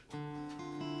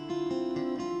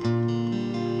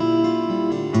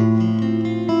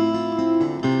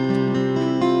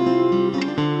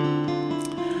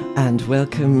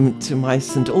welcome to my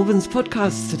St Albans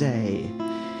podcast today.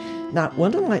 Now,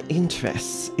 one of my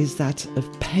interests is that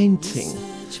of painting,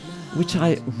 which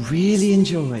I really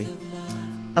enjoy.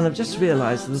 And I've just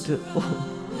realised that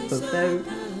although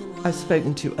I've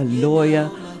spoken to a lawyer,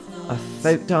 a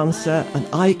folk dancer, an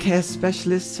eye care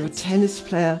specialist, to a tennis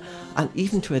player, and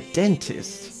even to a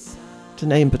dentist, to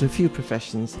name but a few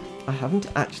professions, I haven't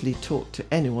actually talked to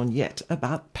anyone yet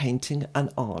about painting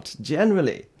and art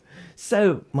generally.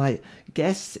 So my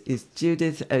guest is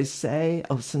Judith Osei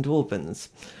of St Albans,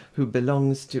 who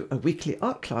belongs to a weekly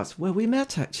art class where we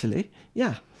met actually,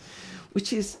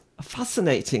 which is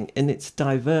fascinating in its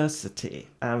diversity.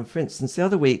 For instance, the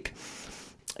other week,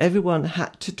 everyone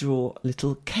had to draw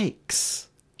little cakes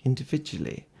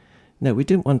individually. No, we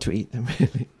didn't want to eat them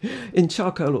really, in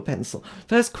charcoal or pencil.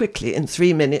 First quickly in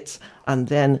 3 minutes, and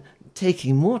then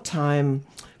taking more time,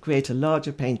 create a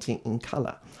larger painting in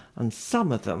colour. And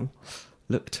some of them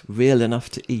looked real enough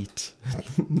to eat.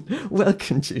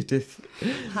 Welcome, Judith.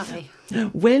 Hi.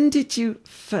 When did you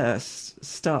first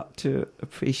start to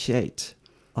appreciate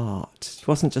art? It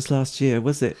wasn't just last year,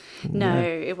 was it? No,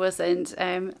 it wasn't.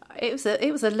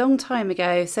 It was a long time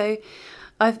ago. So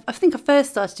I think I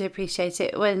first started to appreciate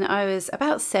it when I was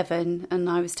about 7 and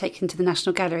I was taken to the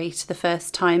National Gallery for the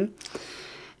first time.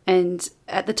 And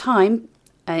at the time,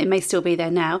 it may still be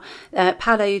there now,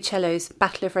 Paolo Uccello's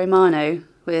Battle of Romano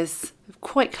was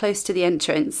quite close to the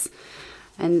entrance,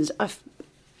 and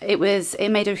it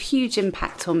made a huge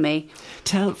impact on me.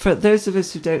 For those of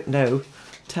us who don't know,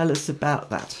 tell us about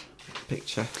that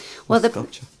picture. Well,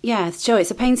 sculpture. Yeah, sure.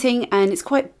 It's a painting, and it's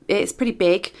pretty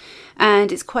big,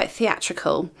 and it's quite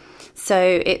theatrical.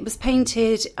 So it was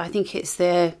painted. I think it's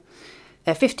the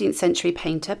 15th century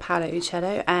painter Paolo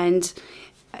Uccello, and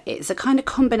it's a kind of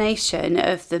combination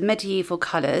of the medieval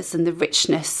colours and the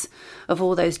richness of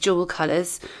all those jewel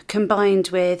colours combined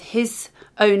with his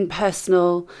own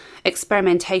personal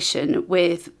experimentation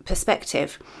with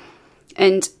perspective.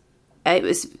 And it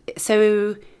was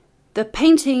so the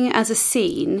painting as a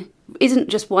scene isn't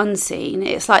just one scene,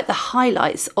 it's like the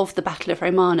highlights of the Battle of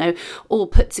Romano all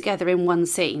put together in one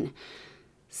scene.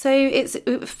 So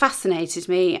it fascinated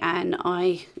me, and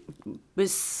I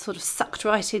was sort of sucked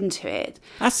right into it.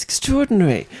 That's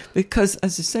extraordinary, because,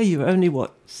 as you say, you were only,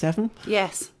 7?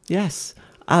 Yes. Yes.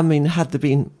 I mean, had there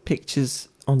been pictures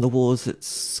on the walls at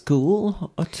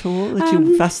school at all that you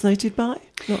were fascinated by?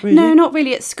 Not really? No, not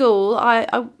really at school.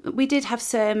 We did have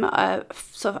some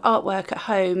sort of artwork at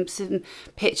home, some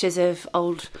pictures of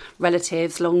old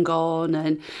relatives long gone,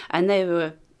 and they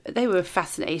were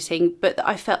fascinating, but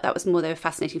I felt that was more they were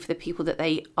fascinating for the people that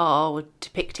they are or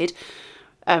depicted,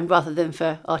 rather than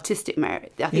for artistic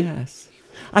merit. I think. Yes.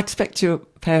 I expect your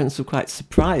parents were quite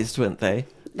surprised, weren't they?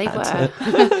 They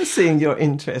were. Seeing your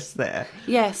interest there.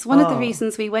 Yes, one of the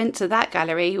reasons we went to that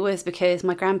gallery was because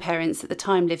my grandparents at the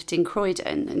time lived in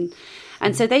Croydon,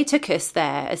 and so they took us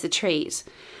there as a treat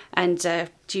and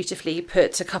dutifully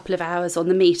put a couple of hours on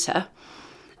the meter,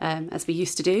 as we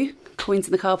used to do, coins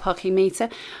in the car parking meter.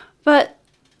 But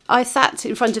I sat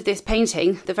in front of this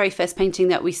painting, the very first painting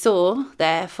that we saw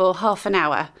there, for half an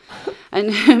hour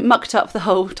and mucked up the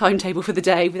whole timetable for the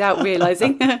day without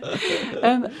realising.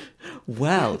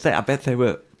 Well, I bet they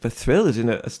were thrilled in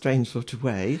a strange sort of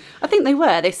way. I think they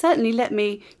were. They certainly let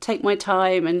me take my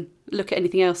time and look at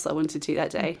anything else I wanted to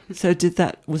that day. So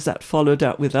was that followed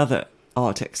up with other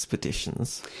art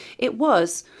expeditions? It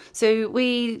was. So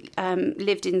we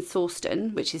lived in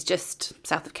Sawston, which is just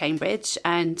south of Cambridge,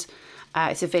 and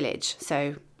it's a village.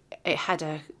 So it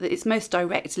had its most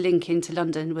direct link into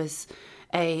London was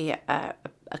a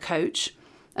coach.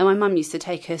 And my mum used to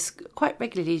take us quite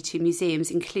regularly to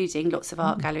museums, including lots of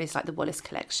art galleries like the Wallace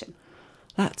Collection.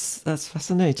 That's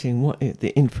fascinating, what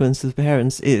the influence of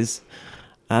parents is.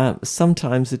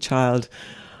 Sometimes a child,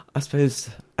 I suppose,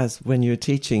 as when you're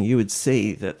teaching, you would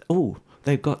see that,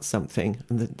 they've got something,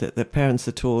 and that their parents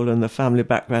at all and the family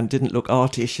background didn't look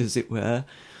artish, as it were.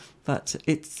 But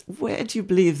where do you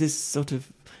believe this sort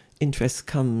of interest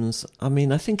comes? I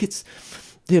mean, I think it's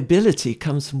the ability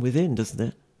comes from within, doesn't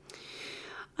it?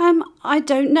 I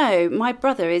don't know. My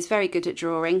brother is very good at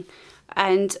drawing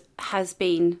and has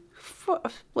been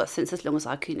since as long as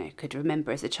I could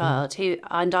remember as a child.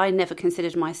 And I never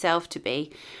considered myself to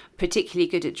be particularly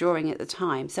good at drawing at the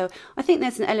time. So I think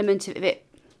there's an element of it,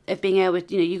 of being able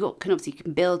to, you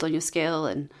can build on your skill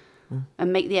and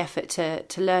make the effort to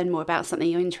learn more about something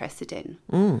you're interested in.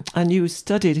 And you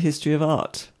studied history of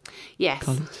art. Yes.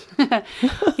 College.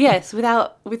 Yes,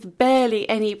 with barely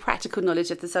any practical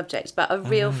knowledge of the subject, but a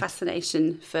real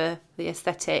fascination for the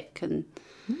aesthetic and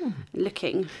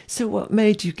looking. So what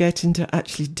made you get into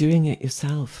actually doing it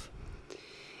yourself?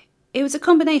 it was a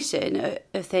combination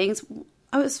of things.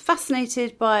 I was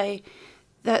fascinated by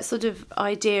that sort of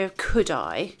idea of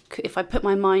if I put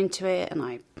my mind to it and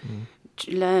I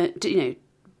learned,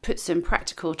 put some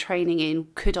practical training in,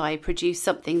 could I produce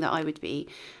something that I would be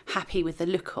happy with the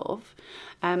look of?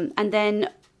 And then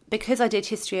because I did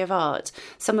history of art,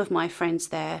 some of my friends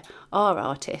there are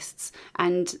artists,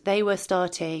 and they were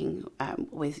starting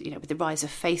with the rise of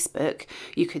Facebook.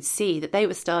 You could see that they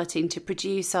were starting to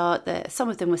produce art that some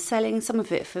of them were selling, some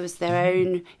of it was their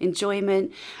own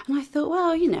enjoyment. And I thought,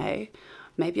 well,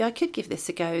 maybe I could give this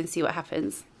a go and see what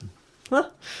happens.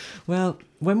 Well,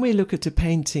 when we look at a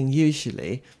painting,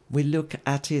 usually we look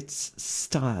at its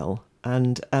style,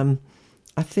 and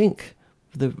I think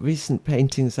the recent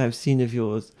paintings I've seen of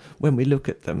yours, when we look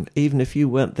at them, even if you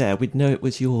weren't there, we'd know it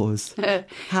was yours.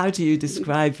 How do you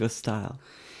describe your style?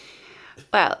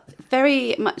 Well,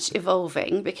 very much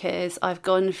evolving, because I've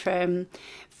gone from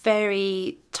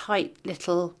very tight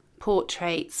little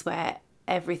portraits where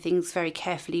everything's very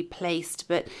carefully placed,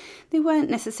 but they weren't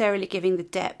necessarily giving the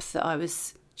depth that I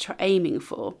was aiming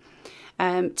for,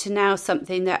 to now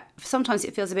something that sometimes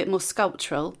it feels a bit more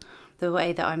sculptural, the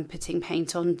way that I'm putting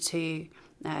paint onto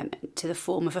to the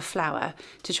form of a flower,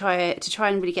 to try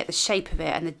and really get the shape of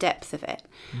it and the depth of it.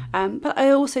 But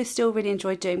I also still really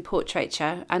enjoy doing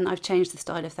portraiture, and I've changed the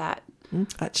style of that.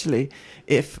 Actually,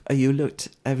 if you looked,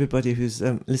 everybody who's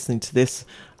listening to this,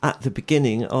 at the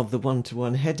beginning of the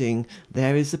one-to-one heading,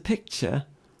 there is a picture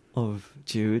of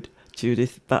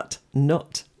Judith, but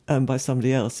not by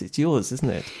somebody else. It's yours, isn't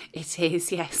it? It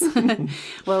is, yes.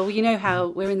 Well, you know how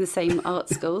we're in the same art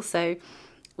school, so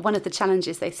one of the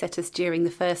challenges they set us during the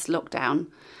first lockdown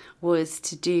was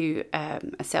to do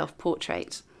a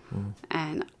self-portrait.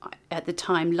 And at the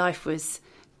time,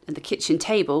 the kitchen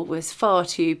table was far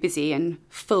too busy and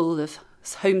full of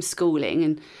homeschooling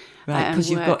and right, because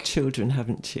you've got children,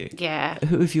 haven't you? Yeah.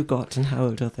 Who have you got, and how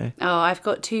old are they? Oh, I've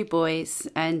got 2 boys,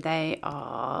 and they're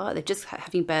just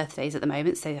having birthdays at the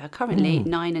moment, so they are currently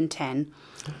 9 and 10.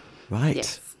 Right.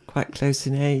 Yes. Quite close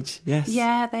in age, yes.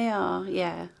 Yeah, they are,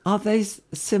 yeah. Are they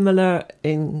similar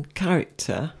in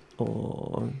character,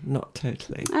 or not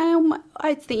totally?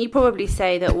 I think you probably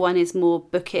say that one is more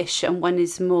bookish and one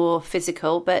is more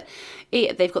physical, but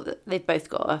they've both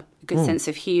got a good sense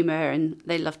of humour, and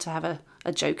they love to have a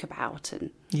joke about, and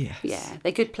yes. Yeah,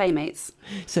 they're good playmates.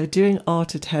 So doing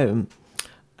art at home,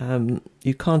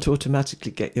 you can't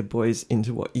automatically get your boys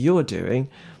into what you're doing,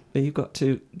 but you've got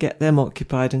to get them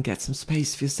occupied and get some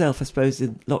space for yourself. I suppose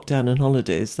in lockdown and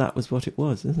holidays, that was what it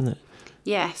was, isn't it?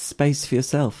 Yes. Space for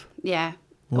yourself. Yeah.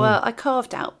 Well, I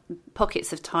carved out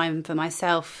pockets of time for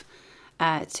myself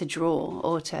to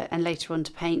draw and later on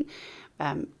to paint,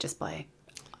 just by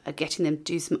getting them to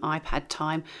do some iPad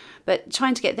time. But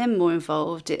trying to get them more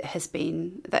involved, it has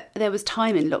been that there was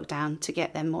time in lockdown to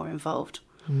get them more involved.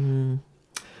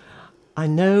 I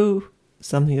know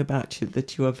something about you,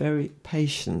 that you are very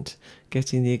patient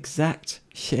getting the exact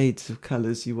shades of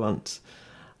colours you want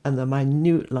and the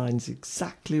minute lines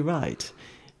exactly right.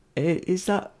 Is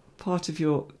that part of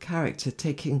your character,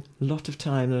 taking a lot of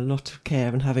time and a lot of care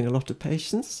and having a lot of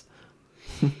patience?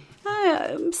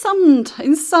 In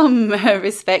some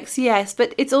respects, yes,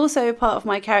 but it's also a part of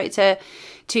my character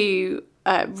to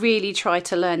really try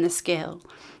to learn the skill.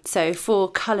 So for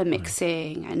colour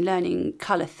mixing and learning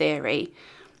colour theory,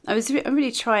 I'm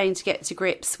really trying to get to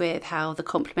grips with how the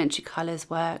complementary colours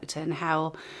worked and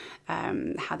how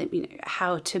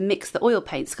to mix the oil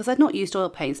paints, because I'd not used oil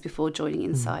paints before joining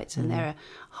Insight, and they're a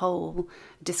whole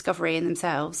discovery in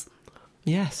themselves.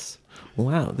 Yes.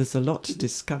 Wow, there's a lot to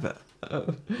discover.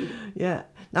 Yeah.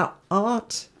 Now,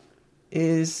 art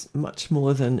is much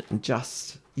more than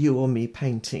just you or me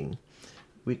painting.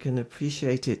 We can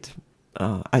appreciate it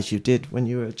as you did when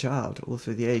you were a child, all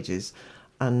through the ages,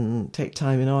 and take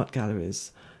time in art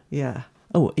galleries. Yeah.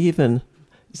 Oh, even,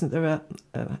 isn't there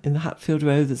in the Hatfield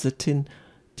Road, there's a tin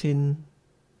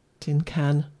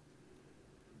can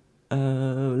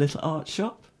little art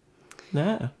shop?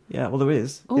 No. Yeah, well, there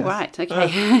is. Oh, yes. Right,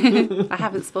 okay. I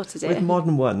haven't spotted it. With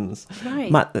modern ones.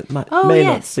 Right. May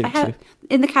not suit you.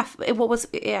 In the cafe, it was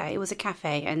a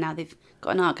cafe, and now they've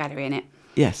got an art gallery in it.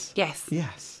 Yes. Yes.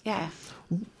 Yes. Yeah.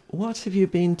 What have you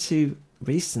been to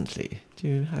recently?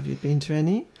 Have you been to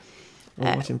any?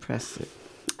 Or what impressed you?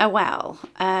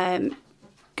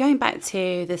 Going back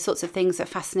to the sorts of things that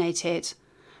fascinated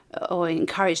or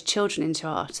encouraged children into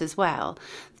art as well.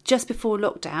 Just before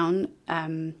lockdown,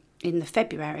 in the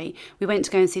February, we went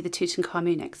to go and see the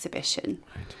Tutankhamun exhibition.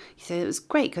 Right. So it was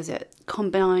great because it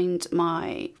combined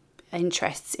my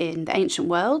interests in the ancient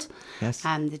world, yes,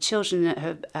 and the children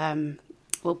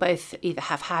will both either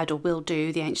have had or will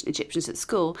do the ancient Egyptians at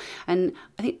school. And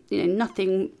I think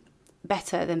nothing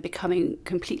better than becoming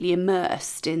completely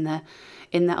immersed in the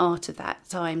art of that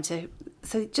time. So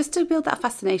just to build that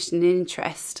fascination and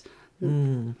interest.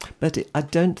 But I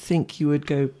don't think you would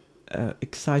go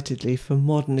excitedly for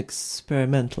modern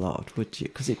experimental art, would you?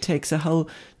 Because it takes a whole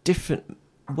different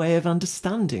way of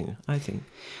understanding, I think.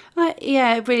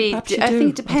 Really. I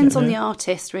think it depends on the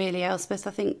artist, really, Elspeth.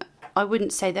 I think I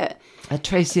wouldn't say that. A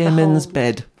Tracy Emin's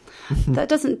bed. That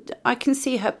doesn't. I can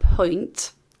see her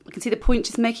point. I can see the point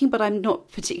she's making, but I'm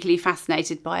not particularly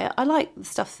fascinated by it. I like the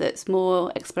stuff that's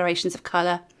more explorations of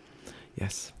colour.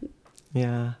 Yes.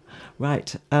 Yeah.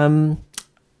 Right.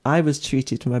 I was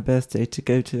treated for my birthday to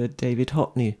go to a David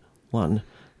Hockney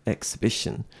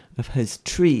exhibition of his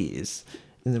trees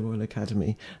in the Royal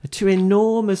Academy. 2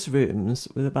 enormous rooms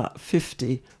with about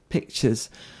 50 pictures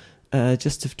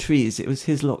just of trees. It was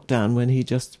his lockdown when he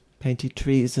just painted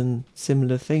trees and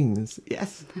similar things.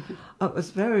 Yes, it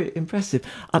was very impressive.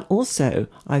 And also,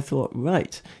 I thought,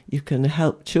 right, you can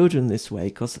help children this way,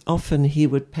 because often he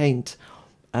would paint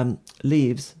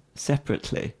leaves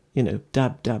separately,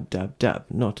 dab, dab, dab, dab,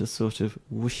 not a sort of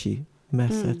whooshy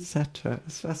mess, etc.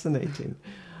 It's fascinating.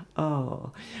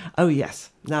 Oh, yes.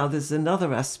 Now, there's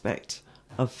another aspect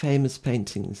of famous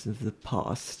paintings of the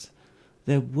past.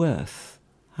 Their worth.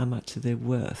 How much are they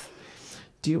worth?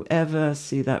 Do you ever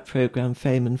see that programme,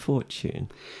 Fame and Fortune?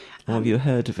 Or have you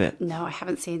heard of it? No, I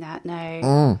haven't seen that,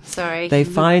 no. Sorry. They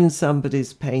find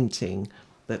somebody's painting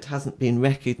that hasn't been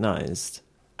recognised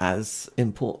as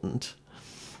important,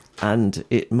 and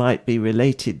it might be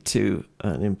related to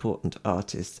an important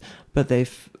artist, but they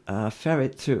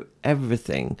ferret through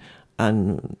everything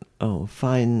and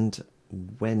find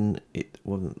when it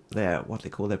wasn't there, what they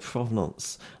call their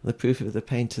provenance, the proof of the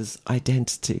painter's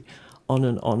identity, on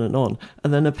and on and on.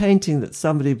 And then a painting that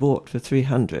somebody bought for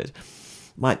 300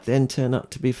 might then turn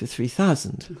out to be for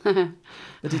 3,000.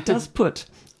 But it does put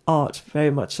art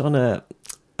very much on a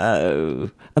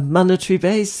monetary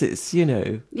basis,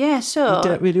 Yeah, sure. You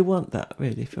don't really want that,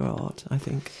 really, for art, I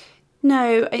think.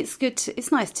 No, it's good.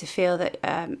 It's nice to feel that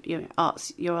your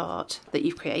art that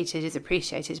you've created is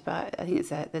appreciated, but I think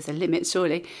there's a limit,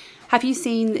 surely. Have you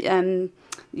seen,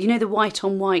 the white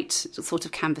on white sort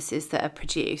of canvases that are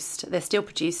produced? They're still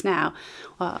produced now.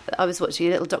 Well, I was watching a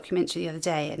little documentary the other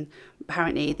day, and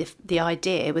apparently the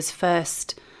idea was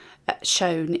first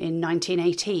shown in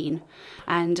 1918,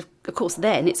 and of course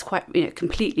then it's quite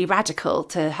completely radical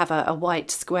to have a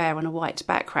white square on a white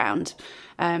background.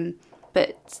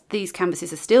 But these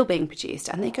canvases are still being produced,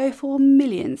 and they go for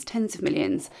millions, tens of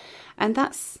millions, and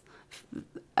that's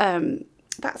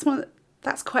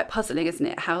quite puzzling, isn't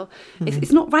it? How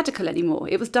it's not radical anymore.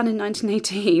 It was done in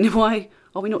 1918. Why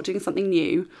are we not doing something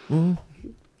new?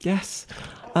 Yes,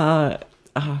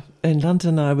 in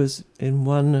London, I was in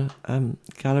one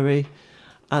gallery,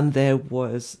 and there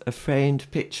was a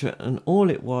framed picture, and all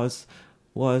it was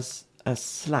a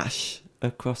slash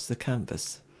across the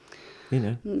canvas. So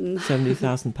many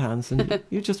 £1,000, and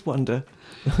you just wonder.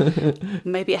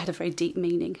 Maybe it had a very deep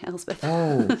meaning, Elspeth.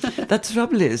 The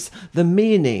trouble is, the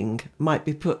meaning might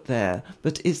be put there,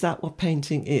 but is that what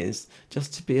painting is?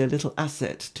 Just to be a little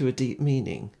asset to a deep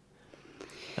meaning?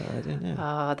 I don't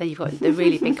know. Then you've got the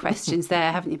really big questions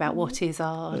there, haven't you, about what is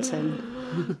art?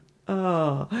 And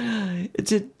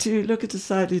to look at a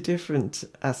slightly different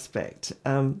aspect,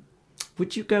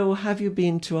 would you go, or have you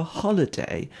been to a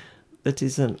holiday that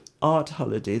is an art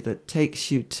holiday that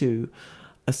takes you to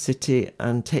a city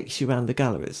and takes you around the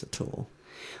galleries at all?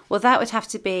 Well, that would have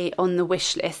to be on the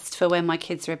wish list for when my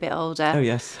kids are a bit older. Oh,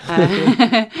 yes.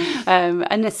 And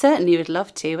I certainly would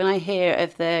love to. When I hear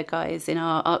of the guys in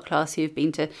our art class who've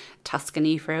been to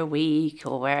Tuscany for a week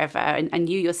or wherever, and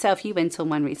you yourself, you went on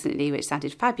one recently, which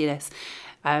sounded fabulous.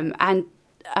 Certainly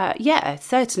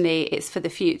it's for the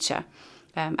future.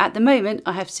 At the moment,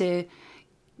 I have to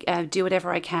do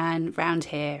whatever I can round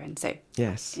here, and so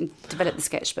yes, develop the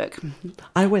sketchbook.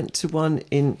 I went to one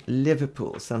in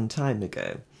Liverpool some time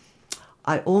ago.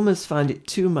 I almost found it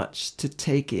too much to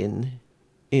take in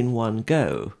one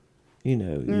go.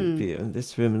 You'd be in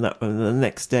this room and that one, and the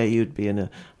next day you'd be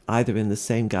either in the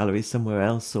same gallery somewhere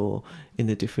else or in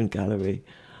a different gallery.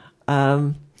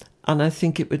 And I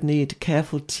think it would need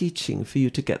careful teaching for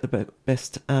you to get the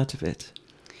best out of it.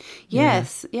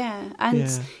 Yes, yeah. And,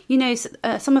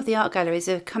 some of the art galleries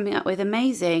are coming up with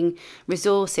amazing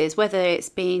resources, whether it's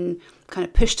been kind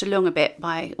of pushed along a bit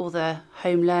by all the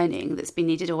home learning that's been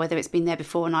needed, or whether it's been there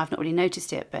before and I've not really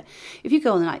noticed it. But if you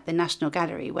go on the National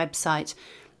Gallery website,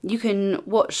 you can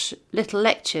watch little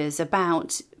lectures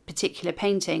about particular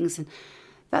paintings, and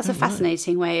That's a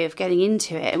fascinating way of getting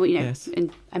into it, you know, Yes.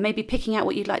 and maybe picking out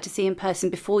what you'd like to see in person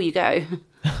before you go.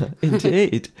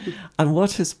 Indeed. And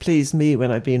what has pleased me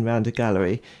when I've been round a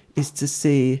gallery is to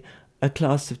see a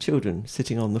class of children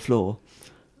sitting on the floor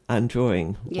and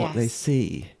drawing what they Yes.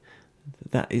 see.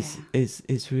 That is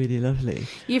really lovely.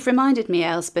 You've reminded me,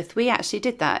 Elspeth, we actually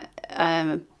did that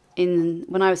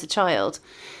when I was a child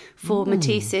for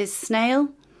Matisse's snail.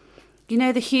 You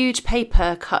know, the huge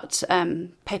paper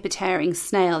tearing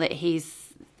snail that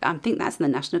I think that's in the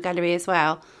National Gallery as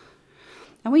well.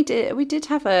 And we did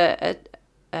have a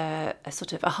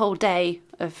sort of a whole day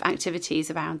of activities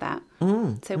around that.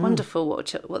 Wonderful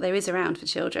what there is around for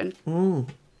children.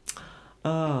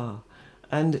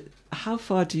 And how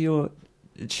far do your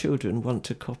children want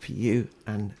to copy you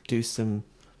and do some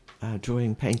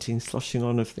drawing, painting, sloshing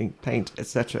on of paint,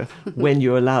 etc., when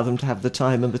you allow them to have the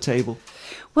time and the table?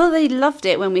 Well, they loved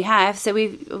it when we have. So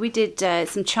we did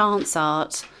some chance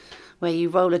art where you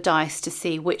roll a dice to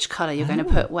see which colour you're going to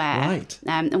put where. Right.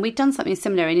 And we'd done something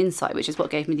similar in Insight, which is what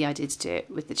gave me the idea to do it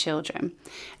with the children.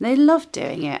 And they loved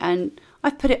doing it. And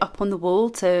I've put it up on the wall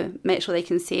to make sure they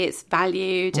can see it's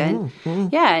valued. And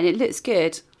and it looks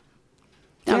good.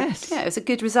 Yes. Yeah, it was a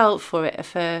good result for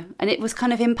it. And it was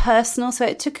kind of impersonal, so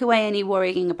it took away any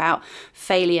worrying about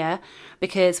failure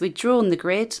because we'd drawn the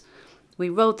grid, we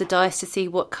rolled the dice to see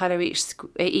what colour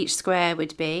each square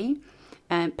would be,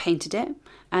 painted it,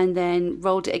 and then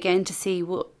rolled it again to see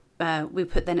what we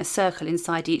put then a circle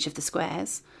inside each of the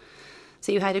squares.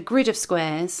 So you had a grid of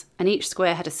squares, and each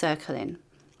square had a circle in,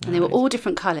 and they were all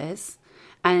different colours.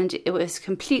 And it was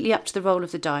completely up to the roll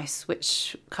of the dice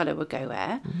which colour would go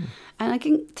where. And I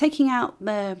think taking out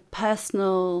the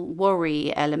personal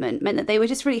worry element meant that they were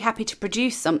just really happy to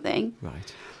produce something.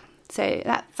 Right. So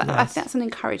that's an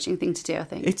encouraging thing to do, I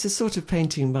think. It's a sort of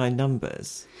painting by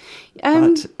numbers,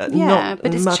 but not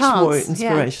it's much chance. more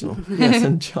inspirational. Yes,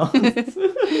 and chance.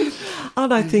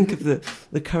 And I think of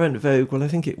the current vogue, well, I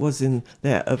think it was in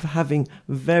there, of having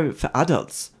for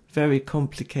adults, very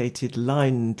complicated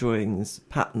line drawings,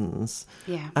 patterns,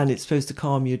 and it's supposed to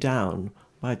calm you down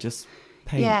by just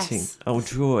painting or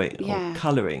drawing or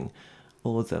colouring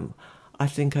all them. I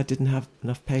think I didn't have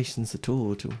enough patience at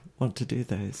all to want to do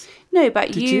those. No,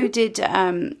 but Did you did.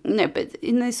 No, but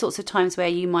in those sorts of times where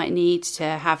you might need to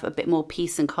have a bit more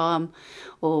peace and calm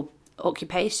or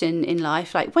occupation in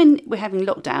life, like when we're having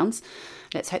lockdowns,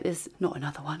 let's hope there's not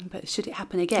another one, but should it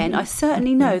happen again, I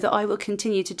certainly know that I will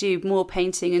continue to do more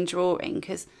painting and drawing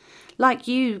because, like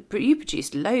you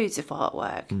produced loads of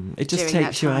artwork. It just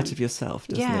takes you out of yourself,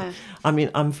 doesn't it? I mean,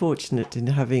 I'm fortunate in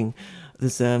having...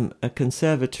 There's a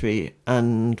conservatory,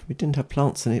 and we didn't have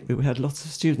plants in it, but we had lots of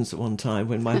students at one time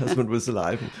when my husband was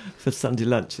alive for Sunday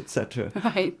lunch, etc.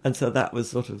 Right. And so that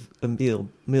was sort of a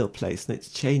meal place, and it's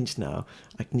changed now.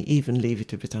 I can even leave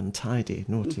it a bit untidy,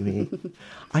 naughty me.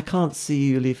 I can't see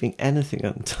you leaving anything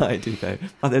untidy, though,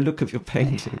 by the look of your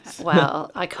paintings. Well,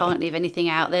 I can't leave anything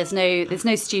out. There's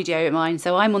no studio at mine,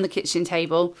 so I'm on the kitchen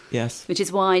table. Yes. Which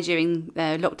is why during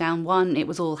lockdown 1, it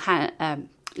was all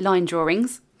line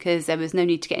drawings, because there was no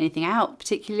need to get anything out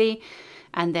particularly.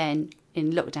 And then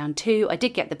in lockdown 2, I did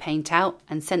get the paint out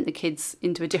and sent the kids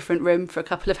into a different room for a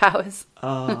couple of hours.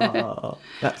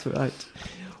 That's right.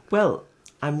 Well,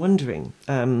 I'm wondering,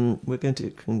 we're going to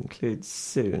conclude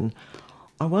soon.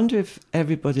 I wonder if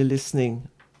everybody listening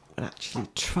will actually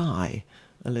try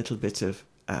a little bit of,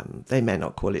 they may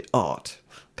not call it art,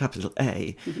 capital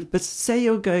A, but say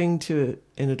you're going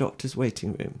in a doctor's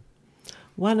waiting room.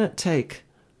 Why not take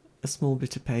a small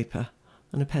bit of paper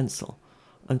and a pencil,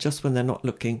 and just when they're not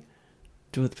looking,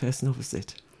 draw the person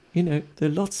opposite. You know, there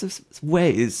are lots of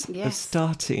ways of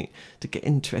starting to get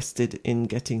interested in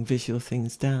getting visual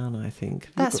things down, I think.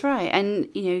 That's right. And,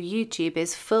 you know, YouTube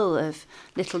is full of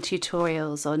little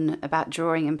tutorials about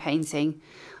drawing and painting,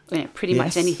 you know, pretty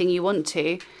much anything you want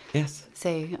to. Yes.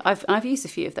 So I've used a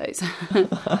few of those.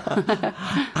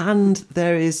 And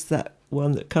there is that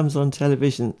one that comes on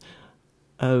television.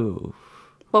 Oh,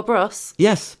 Bob Ross.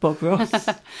 Yes, Bob Ross.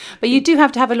 But you do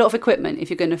have to have a lot of equipment if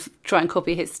you're going to try and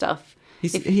copy his stuff.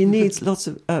 He needs lots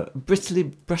of bristly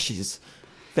brushes,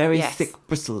 very thick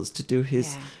bristles to do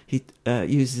his... He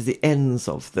uses the ends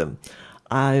of them.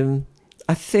 I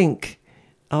think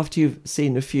after you've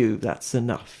seen a few, that's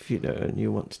enough, you know, and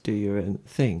you want to do your own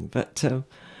thing. But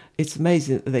it's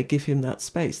amazing that they give him that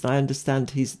space. I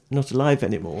understand he's not alive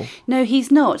anymore. No, he's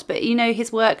not. But, you know,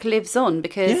 his work lives on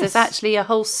because there's actually a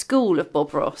whole school of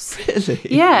Bob Ross. Really?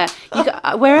 Yeah.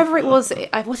 Wherever it was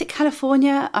it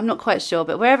California? I'm not quite sure.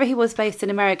 But wherever he was based in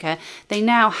America, they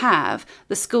now have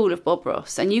the school of Bob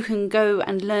Ross. And you can go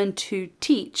and learn to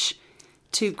teach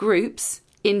to groups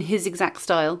in his exact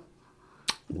style.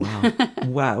 Wow.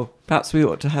 Wow. Perhaps we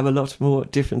ought to have a lot more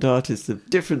different artists of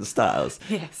different styles.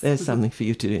 Yes. There's something for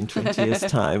you to do in 20 years'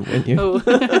 time when you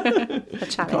A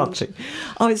challenge. dancing.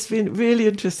 Oh, it's been really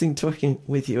interesting talking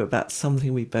with you about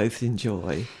something we both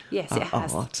enjoy. Yes, it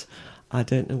has. Art. I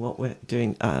don't know what we're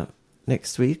doing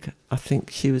next week. I think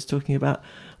she was talking about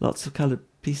lots of coloured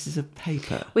pieces of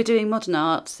paper. We're doing modern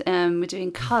art. We're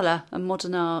doing colour and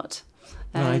modern art.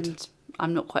 And Right.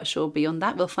 I'm not quite sure beyond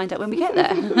that. We'll find out when we get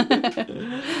there.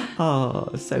 Oh,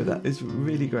 so that is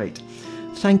really great.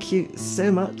 Thank you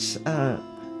so much,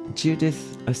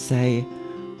 Judith Osei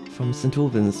from St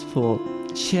Albans, for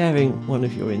sharing one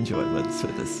of your enjoyments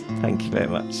with us. Thank you very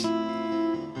much.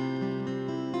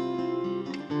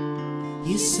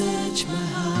 You search my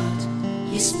heart,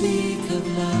 you speak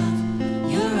of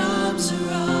love, your arms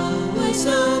are always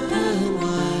open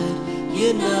wide.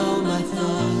 You know my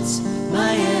thoughts,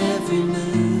 my every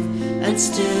move, and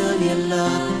still you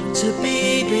love to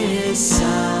be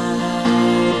beside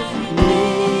me.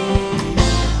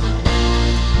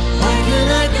 Why can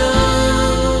I go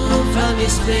from your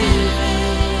spirit?